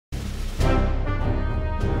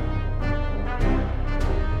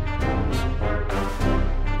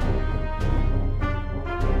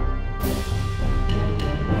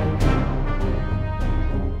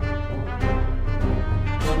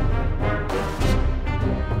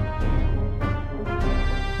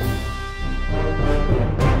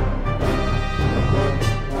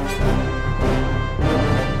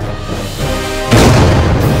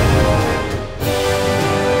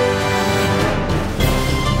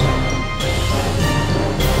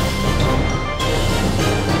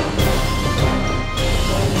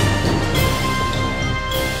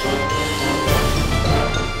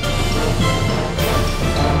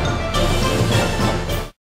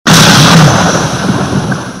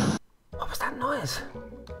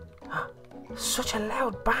Such a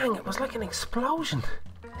loud bang, it was like an explosion.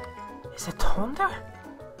 Is it thunder?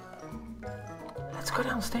 Let's go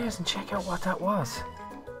downstairs and check out what that was.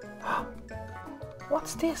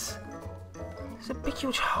 What's this? There's a big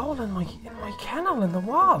huge hole in my kennel in the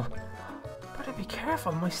wall. Better be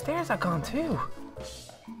careful, my stairs are gone too.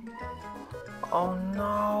 Oh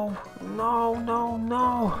no,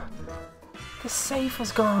 no. The safe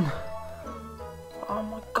is gone. Oh,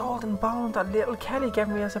 my golden bone that little Kelly gave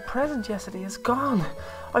me as a present yesterday is gone.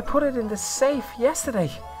 I put it in the safe yesterday.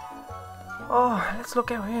 Oh, let's look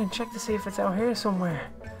out here and check to see if it's out here somewhere.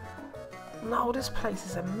 No, this place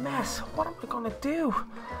is a mess. What am I gonna do?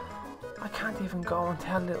 I can't even go and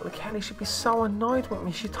tell little Kelly. She'd be so annoyed with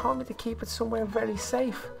me. She told me to keep it somewhere very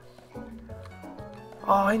safe.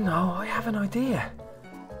 Oh, I know. I have an idea.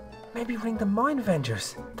 Maybe ring the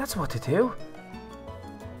Minevengers. That's what to do.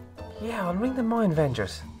 Yeah, I'll ring the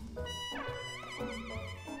Minevengers.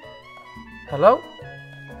 Hello?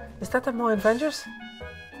 Is that the Minevengers?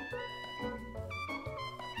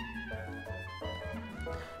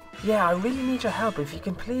 Yeah, I really need your help. If you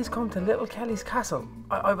can please come to Little Kelly's castle.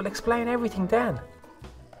 I will explain everything then.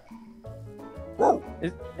 Whoa!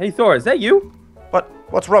 Hey Thor, is that you?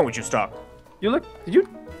 What's wrong with you, Stark? You look... Did you...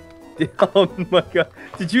 Oh my god.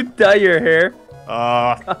 Did you dye your hair?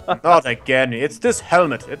 Not again. It's this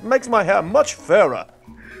helmet. It makes my hair much fairer.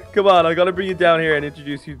 Come on, I'm gonna bring you down here and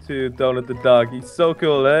introduce you to Donut the dog. He's so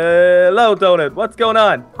cool. Hello, Donut. What's going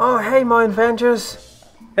on? Oh, hey, Minevengers.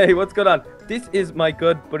 Hey, what's going on? This is my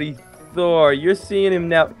good buddy Thor. You're seeing him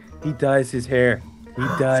now. He dyes his hair. He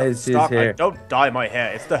dyes his Stark, hair. I don't dye my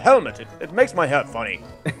hair. It's the helmet. It makes my hair funny.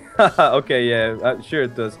 Okay, yeah, sure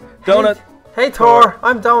it does. Donut. Hey, Thor.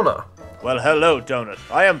 I'm Donut. Well, hello, Donut.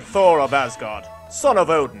 I am Thor of Asgard, son of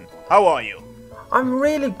Odin. How are you? I'm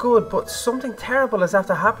really good, but something terrible is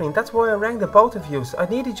after happening. That's why I rang the both of you. I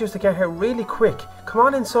needed you to get here really quick. Come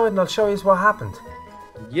on inside and I'll show you what happened.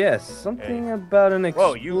 Yes, something about an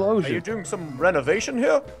explosion. Whoa, are you doing some renovation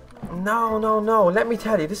here? No. Let me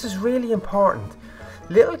tell you, this is really important.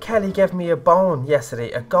 Little Kelly gave me a bone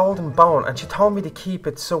yesterday, a golden bone, and she told me to keep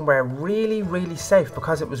it somewhere really, really safe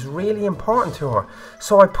because it was really important to her.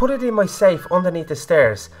 So I put it in my safe underneath the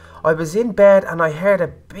stairs. I was in bed and I heard a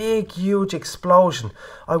big, huge explosion.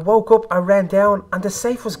 I woke up, I ran down, and the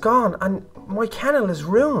safe was gone, and my kennel is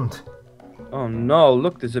ruined. Oh no,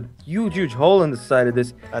 look, there's a huge hole in the side of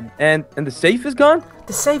this. And the safe is gone?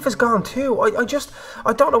 The safe is gone too. I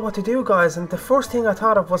don't know what to do, guys, and the first thing I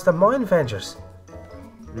thought of was the Minevengers.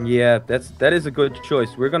 Yeah, that is a good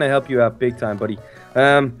choice. We're gonna help you out big time, buddy.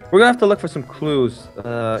 We're gonna have to look for some clues.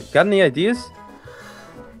 Got any ideas?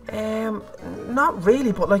 Not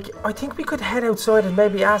really, but like, I think we could head outside and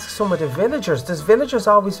maybe ask some of the villagers. There's villagers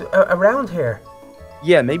always around here.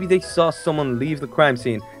 Yeah, maybe they saw someone leave the crime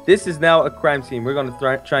scene. This is now a crime scene. We're gonna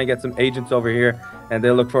try and get some agents over here, and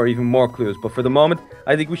they'll look for even more clues. But for the moment,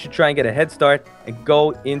 I think we should try and get a head start and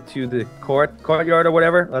go into the courtyard or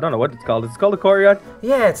whatever. I don't know what it's called. It's called the courtyard?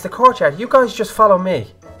 Yeah, it's the courtyard. You guys just follow me.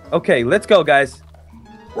 Okay, let's go, guys.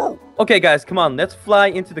 Okay, guys, come on. Let's fly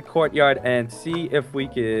into the courtyard and see if we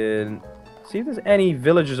can... see if there's any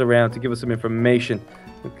villagers around to give us some information.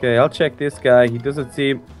 Okay, I'll check this guy. He doesn't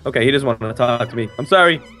seem... okay, he doesn't want to talk to me. I'm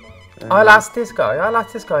sorry. I'll ask this guy,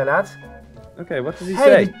 lads. Okay, what does he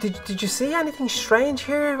say? Hey, did you see anything strange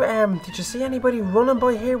here? Did you see anybody running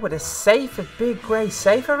by here with a safe, a big grey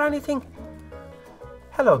safe or anything?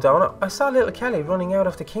 Hello, Donna. I saw little Kelly running out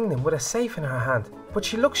of the kingdom with a safe in her hand, but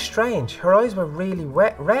she looked strange. Her eyes were really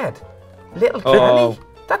red. Little Kelly?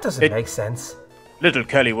 That doesn't make sense. Little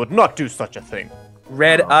Kelly would not do such a thing.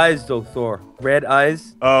 Red eyes, though, Thor. Red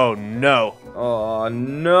eyes. Oh no. Oh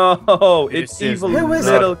no! It's evil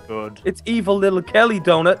little. It's evil little Kelly,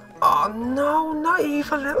 Donut. Oh no, not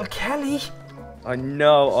evil little Kelly. I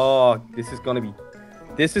know. Oh, this is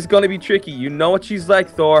gonna be tricky. You know what she's like,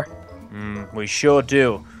 Thor. We sure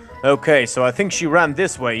do. Okay, so I think she ran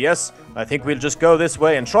this way. Yes, I think we'll just go this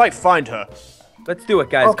way and try to find her. Let's do it,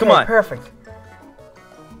 guys. Okay, come on. Perfect.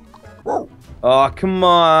 Oh, come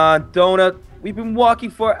on, Donut. We've been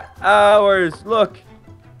walking for hours. Look,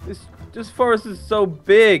 this forest is so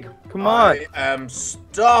big. Come on. I am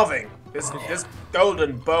starving. This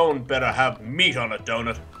golden bone better have meat on it,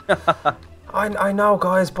 Donut. I know,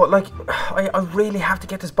 guys, but like, I really have to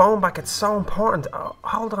get this bone back. It's so important.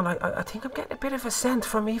 Hold on, I think I'm getting a bit of a scent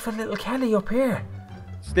from evil little Kelly up here.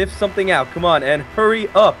 Sniff something out. Come on, and hurry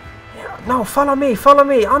up. Yeah, no, follow me.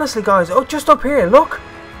 Honestly, guys, oh, just up here. Look.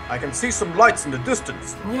 I can see some lights in the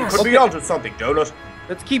distance. Yes. You could be onto something, Donut.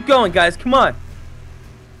 Let's keep going, guys. Come on.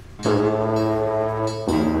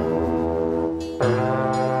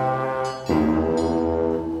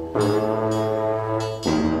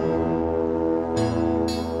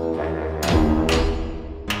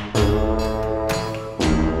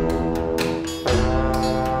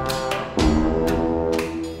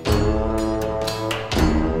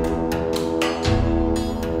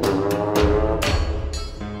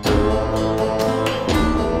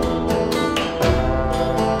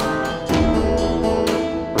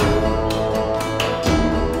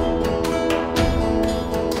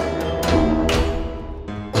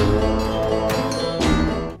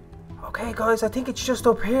 guys, I think it's just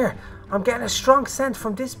up here. I'm getting a strong scent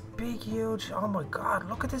from this big, huge... Oh my god,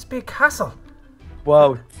 look at this big castle.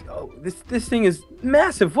 Whoa, oh, this thing is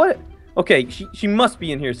massive. What? Okay, she must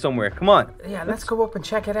be in here somewhere. Come on. Yeah, let's go up and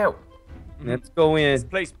check it out. Let's go in. This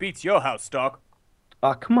place beats your house, Doc.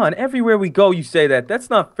 Ah, come on. Everywhere we go, you say that. That's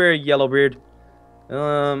not fair, Yellowbeard.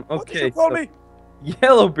 Okay. What did you call me?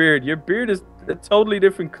 Yellowbeard. Your beard is a totally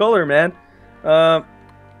different color, man.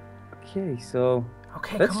 Okay, so...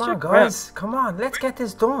 Okay, let's come on, check guys. Come on, let's get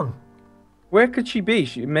this done. Where could she be?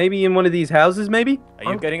 Maybe in one of these houses, maybe?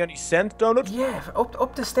 Are you getting any scent, Donut? Yeah,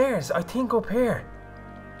 up the stairs. I think up here.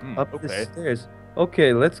 Up the stairs.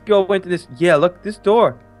 Okay, let's go into this. Yeah, look, this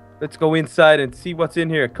door. Let's go inside and see what's in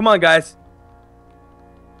here. Come on, guys.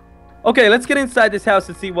 Okay, let's get inside this house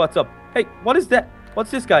and see what's up. Hey, what is that?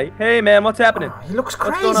 What's this guy? Hey, man, what's happening? Oh, he looks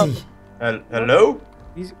What's going on? crazy. Hello?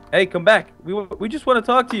 Hey, come back. We just want to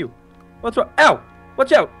talk to you. What's wrong? Ow!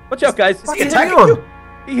 Watch out! Watch out, guys! What's he he attacking doing? you?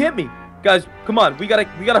 He hit me. Guys, come on. We gotta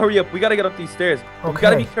hurry up. We gotta get up these stairs. We Okay.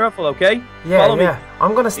 gotta be careful, okay? Yeah, Follow yeah. me.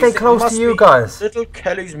 I'm gonna stay It close must to you be guys. Little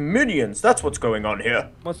Kelly's minions. That's what's going on here.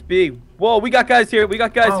 Must be. Whoa, we got guys here. We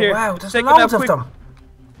got guys Oh here. wow, there's Take them out loads of quick. them.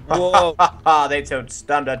 Whoa. They don't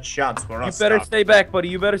stand a chance for You us. better Doc. stay back, buddy.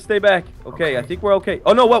 You better stay back. Okay, I think we're okay.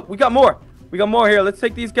 Oh no, what? We got more. We got more here. Let's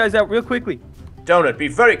take these guys out real quickly. Donut, be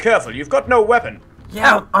very careful. You've got no weapon.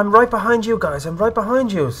 Yeah, Ow. I'm right behind you guys. I'm right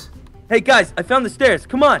behind you. Hey guys, I found the stairs.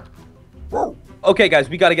 Come on. Okay, guys,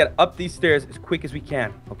 we gotta get up these stairs as quick as we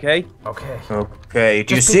can. Okay. Okay. Okay.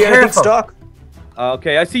 Do you Just be see anything, careful. Doc?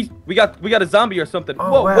 Okay, I see. We got a zombie or something.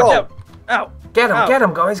 Oh, Whoa! wow. Watch out! Ow! Get him, Ow. get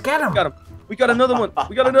him, guys, get him. Got him. We got another one.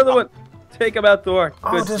 We got another one. Take him out, Thor.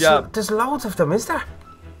 Oh, Good job. there's loads of them, is there?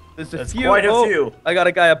 There's a There's few. quite a Oh, few. I got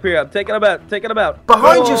a guy up here. I'm taking him out. Taking him out.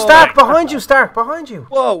 Behind you, Whoa. Stark. Behind you, Stark. Behind you.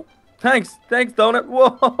 Whoa! Thanks, Donut.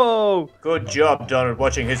 Whoa! Good job, Donut,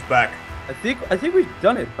 watching his back. I think we've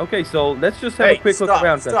done it. Okay, so let's just have Hey, a quick stop, look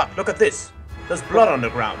around. stop. Look at this. There's blood on the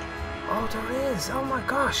ground. Oh, there is. Oh my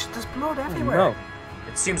gosh, there's blood everywhere. No.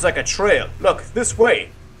 It seems like a trail. Look, this way.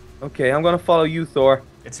 Okay, I'm gonna follow you, Thor.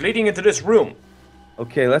 It's leading into this room.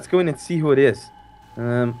 Okay, let's go in and see who it is.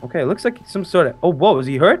 Okay, looks like some sort of... Oh, whoa, is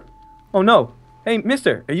he hurt? Oh, no. Hey,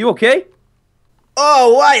 mister, are you okay?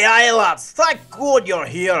 Oh, aye, lads. Thank God you're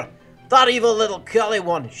here. That evil little Kelly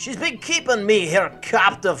one, she's been keeping me here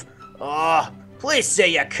captive. Oh, please say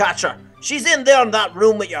you catch her. She's in there in that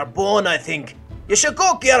room with your bone, I think. You should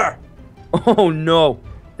go get her. Oh, no.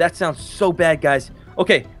 That sounds so bad, guys.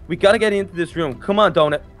 Okay, we gotta get into this room. Come on,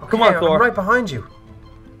 Donut. Come on, Okay, Thor. I'm right behind you.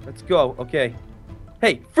 Let's go. Okay.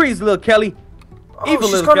 Hey, freeze, little Kelly. Oh, Evil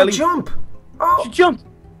she's little gonna Kelly. jump. Oh, She jumped.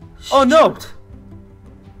 she Oh, no. jumped.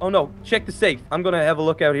 Oh, no. Check the safe. I'm gonna have a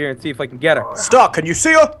look out here and see if I can get her. Stop, can you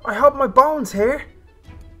see her? I hope my bone's here.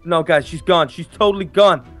 No, guys, she's gone. She's totally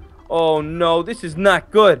gone. Oh, no. This is not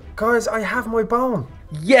good. Guys, I have my bone.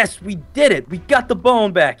 Yes, we did it. We got the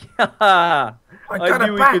bone back. I got knew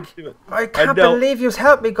it we back. could do it. I can't know. believe you've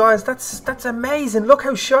helped me, guys. That's amazing. Look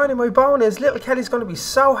how shiny my bone is. Little Kelly's gonna be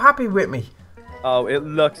so happy with me. Oh, it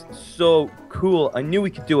looks so cool. I knew we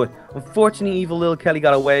could do it. Unfortunately, evil little Kelly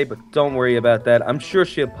got away, but don't worry about that. I'm sure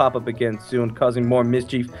she'll pop up again soon, causing more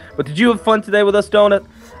mischief. But did you have fun today with us, Donut?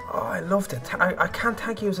 Oh, I loved it. I can't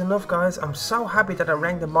thank you enough, guys. I'm so happy that I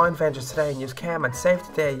rang the Minevengers today and you came and saved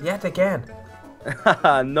the day yet again.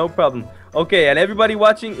 Haha, no problem. Okay, and everybody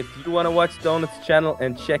watching, if you want to watch Donut's channel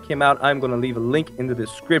and check him out, I'm going to leave a link in the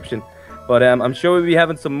description. But I'm sure we'll be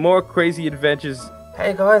having some more crazy adventures.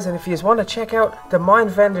 Hey guys, and if you want to check out the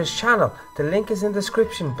Minevengers channel, the link is in the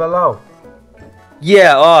description below.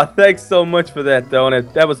 Yeah, oh, thanks so much for that,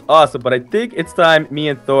 Donut. That was awesome. But I think it's time me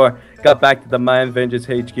and Thor got back to the Minevengers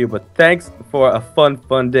HQ. But thanks for a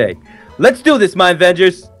fun day. Let's do this,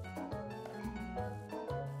 Minevengers!